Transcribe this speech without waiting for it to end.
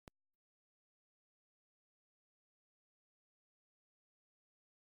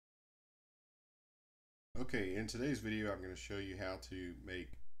Okay, in today's video I'm going to show you how to make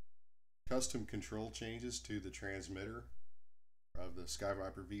custom control changes to the transmitter of the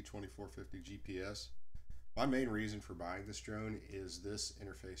SkyViper v2450 GPS. My main reason for buying this drone is this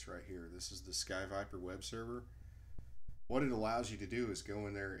interface right here. This is the SkyViper web server. What it allows you to do is go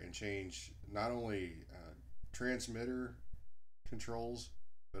in there and change not only transmitter controls,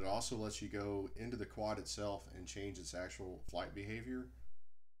 but it also lets you go into the quad itself and change its actual flight behavior.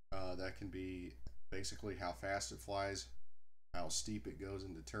 That can be basically how fast it flies, how steep it goes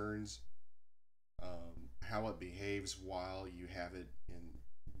into turns, how it behaves while you have it in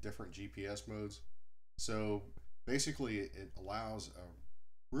different GPS modes. So basically it allows a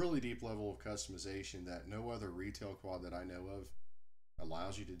really deep level of customization that no other retail quad that I know of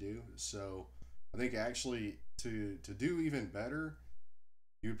allows you to do. So I think actually to do even better,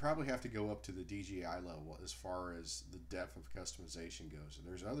 you would probably have to go up to the DJI level as far as the depth of customization goes. And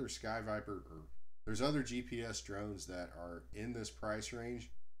there's other SkyViper or there's other GPS drones that are in this price range,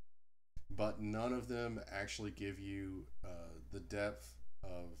 but none of them actually give you the depth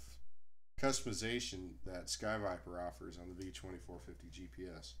of customization that SkyViper offers on the v2450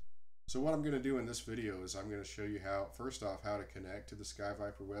 GPS. So what I'm going to do in this video is I'm going to show you how, first off, how to connect to the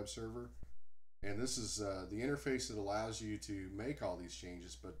SkyViper web server. And this is the interface that allows you to make all these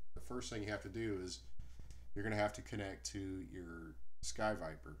changes, but the first thing you have to do is you're going to have to connect to your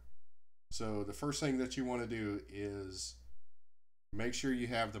SkyViper. So the first thing that you want to do is make sure you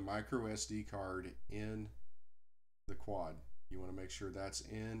have the micro SD card in the quad. You want to make sure that's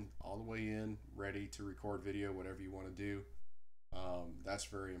in, all the way in, ready to record video, whatever you want to do. That's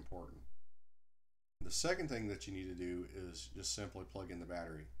very important. The second thing that you need to do is just simply plug in the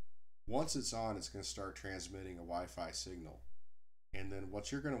battery. Once it's on, it's going to start transmitting a Wi-Fi signal. And then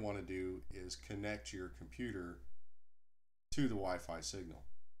what you're going to want to do is connect your computer to the Wi-Fi signal.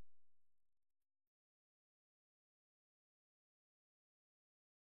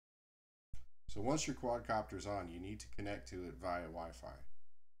 So once your quadcopter is on, you need to connect to it via Wi-Fi.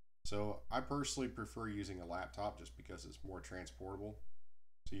 So I personally prefer using a laptop just because it's more transportable.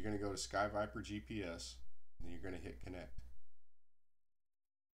 So you're going to go to SkyViper GPS, and then you're going to hit connect.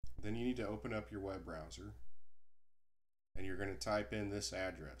 Then you need to open up your web browser, and you're going to type in this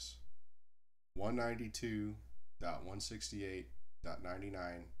address,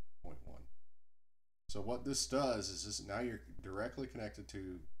 192.168.99.1. So what this does is this, now you're directly connected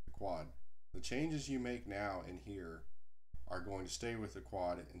to the quad. The changes you make now in here are going to stay with the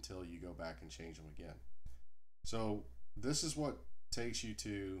quad until you go back and change them again. So this is what takes you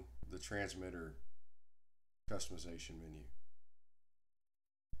to the transmitter customization menu.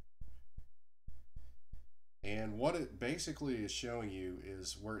 And what it basically is showing you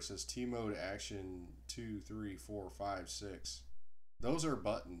is where it says T-Mode Action 2, 3, 4, 5, 6. Those are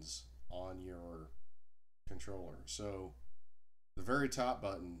buttons on your controller. So the very top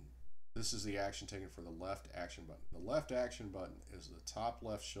button, this is the action taken for the left action button. The left action button is the top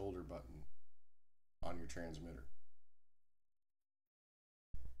left shoulder button on your transmitter.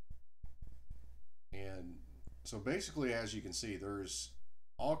 And so basically, as you can see, there's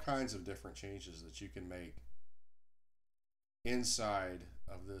all kinds of different changes that you can make inside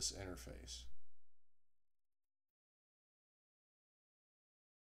of this interface.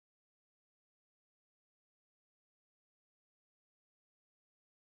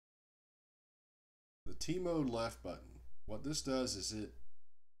 The T-Mode left button, what this does is it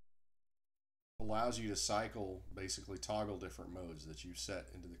allows you to cycle, basically toggle different modes that you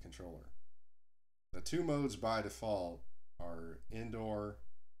set into the controller. The two modes by default are indoor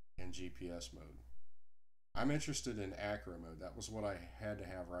and GPS mode. I'm interested in acro mode. That was what I had to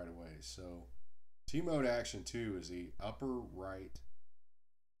have right away. So T-Mode Action 2 is the upper right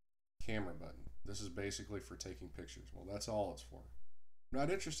camera button. This is basically for taking pictures. Well, that's all it's for. I'm not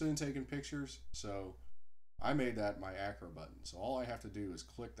interested in taking pictures, so I made that my acro button. So all I have to do is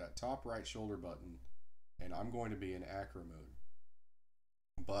click that top right shoulder button, and I'm going to be in acro mode.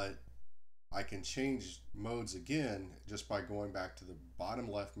 But I can change modes again just by going back to the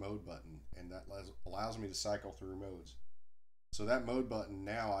bottom left mode button, and that allows me to cycle through modes. So that mode button,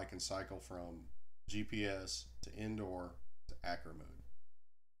 now I can cycle from GPS to indoor to acro mode.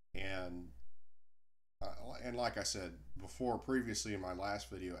 And like I said before previously in my last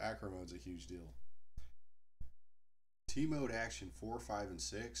video, acro mode's a huge deal. T-Mode Action 4, 5, and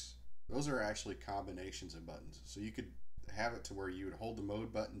 6, those are actually combinations of buttons. So you could have it to where you would hold the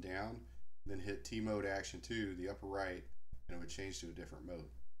mode button down, then hit T-Mode Action 2, the upper right, and it would change to a different mode.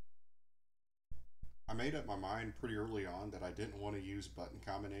 I made up my mind pretty early on that I didn't want to use button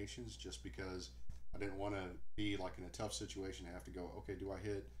combinations just because I didn't want to be like in a tough situation and have to go, okay, do I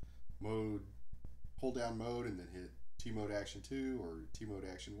hit mode hold down mode and then hit T mode action 2 or T mode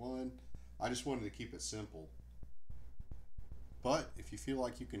action 1. I just wanted to keep it simple. But if you feel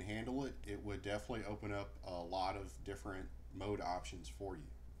like you can handle it, it would definitely open up a lot of different mode options for you.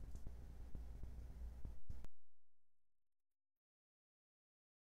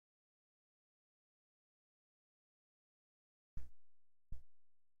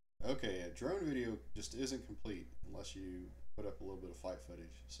 Okay, a drone video just isn't complete unless you put up a little bit of flight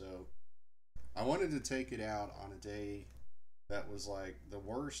footage. So I wanted to take it out on a day that was like the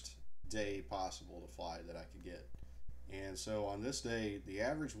worst day possible to fly that I could get. And so on this day, the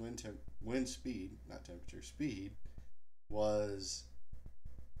average wind speed, not temperature, speed, was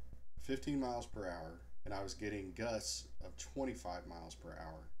 15 miles per hour, and I was getting gusts of 25 miles per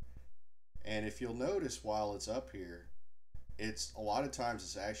hour. And if you'll notice while it's up here, it's a lot of times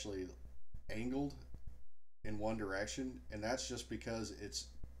it's actually angled in one direction, and that's just because it's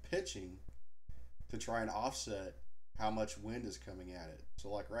pitching to try and offset how much wind is coming at it. So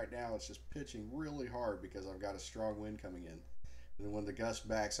like right now it's just pitching really hard because I've got a strong wind coming in. And then when the gust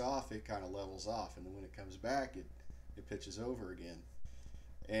backs off, it kind of levels off, and then when it comes back, it pitches over again.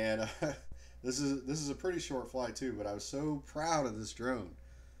 And this is a pretty short flight too, but I was so proud of this drone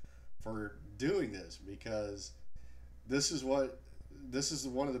for doing this because this is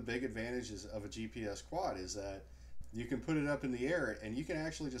one of the big advantages of a GPS quad is that you can put it up in the air and you can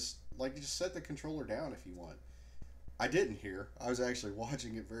actually just set the controller down if you want. I didn't here. I was actually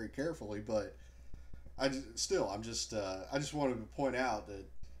watching it very carefully, but I just wanted to point out that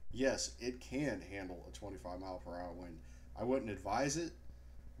yes, it can handle a 25 mile per hour wind. I wouldn't advise it,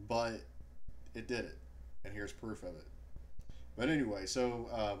 but it did it, and here's proof of it. But anyway,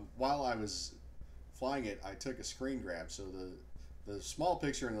 so while I was flying it, I took a screen grab. So the small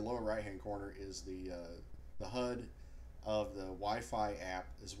picture in the lower right hand corner is the HUD of the Wi-Fi app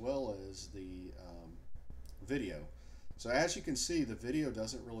as well as the video. So as you can see, the video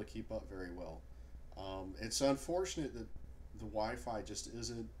doesn't really keep up very well. It's unfortunate that the Wi-Fi just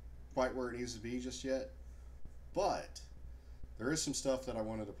isn't quite where it needs to be just yet, but there is some stuff that I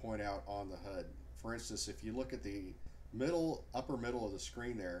wanted to point out on the HUD. For instance, if you look at the upper middle of the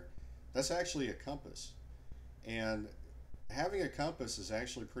screen there, that's actually a compass. And having a compass is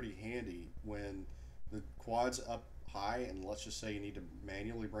actually pretty handy when the quad's up high and let's just say you need to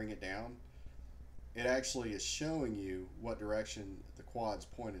manually bring it down. It actually is showing you what direction the quad's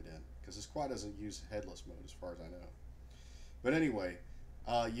pointed in, because this quad doesn't use headless mode as far as I know. But anyway,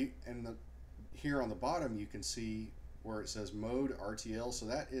 here on the bottom you can see where it says mode RTL. So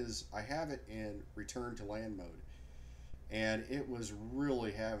that is, I have it in return to land mode, and it was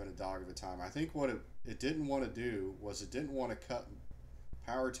really having a dog of a time. I think what it didn't want to do was it didn't want to cut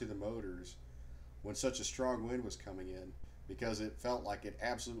power to the motors when such a strong wind was coming in, because it felt like it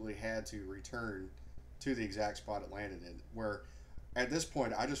absolutely had to return to the exact spot it landed in, where at this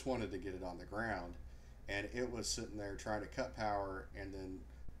point I just wanted to get it on the ground, and it was sitting there trying to cut power and then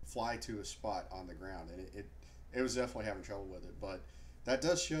fly to a spot on the ground, and it was definitely having trouble with it. But that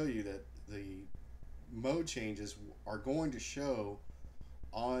does show you that the mode changes are going to show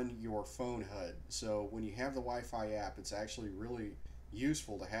on your phone HUD. So when you have the Wi-Fi app, it's actually really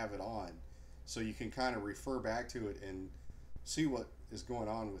useful to have it on, so you can kind of refer back to it and see what is going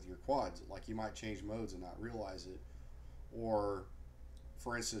on with your quads. Like you might change modes and not realize it, or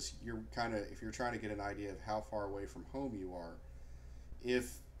for instance, if you're trying to get an idea of how far away from home you are,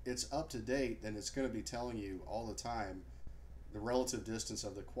 if it's up to date, then it's going to be telling you all the time the relative distance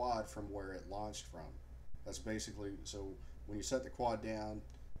of the quad from where it launched from. That's basically, so when you set the quad down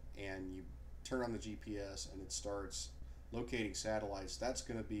and you turn on the GPS and it starts locating satellites, that's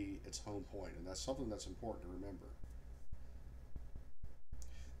going to be its home point, and that's something that's important to remember.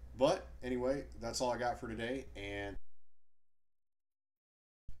 But anyway, that's all I got for today. And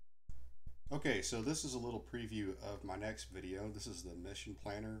okay, so this is a little preview of my next video. This is the Mission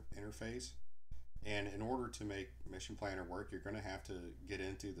Planner interface. And in order to make Mission Planner work, you're going to have to get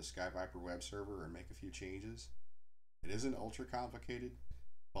into the SkyViper web server and make a few changes. It isn't ultra complicated,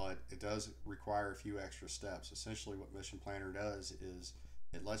 but it does require a few extra steps. Essentially what Mission Planner does is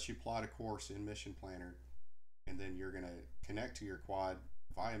it lets you plot a course in Mission Planner, and then you're going to connect to your quad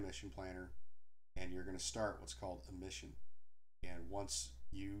via Mission Planner, and you're going to start what's called a mission. And once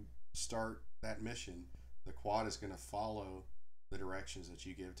you start that mission, the quad is going to follow the directions that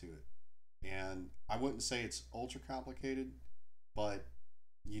you give to it. And I wouldn't say it's ultra complicated, but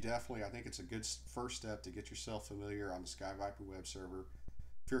you definitely, I think it's a good first step to get yourself familiar on the SkyViper web server.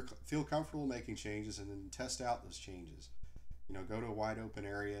 If you feel comfortable making changes, and then test out those changes. You know, go to a wide open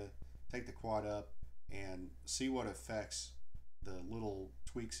area, take the quad up, and see what effects the little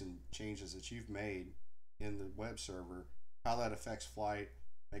tweaks and changes that you've made in the web server, how that affects flight.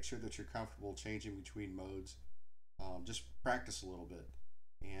 Make sure that you're comfortable changing between modes. Just practice a little bit.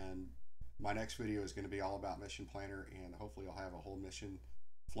 And my next video is going to be all about Mission Planner, and hopefully I'll have a whole mission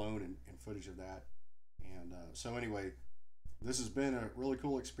flown and footage of that. And so anyway, this has been a really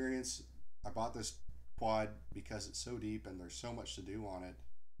cool experience. I bought this quad because it's so deep and there's so much to do on it.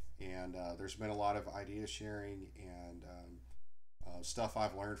 And there's been a lot of idea sharing and stuff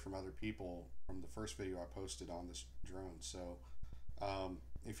I've learned from other people from the first video I posted on this drone. So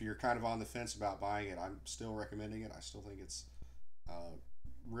if you're kind of on the fence about buying it, I'm still recommending it. I still think it's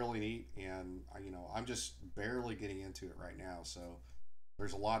really neat, and I'm just barely getting into it right now. So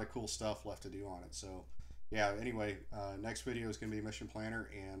there's a lot of cool stuff left to do on it. So yeah, anyway, next video is going to be Mission Planner,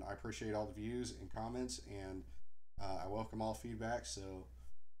 and I appreciate all the views and comments, and I welcome all feedback. So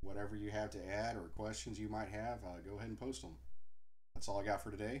whatever you have to add or questions you might have, go ahead and post them. That's all I got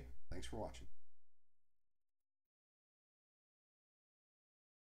for today. Thanks for watching.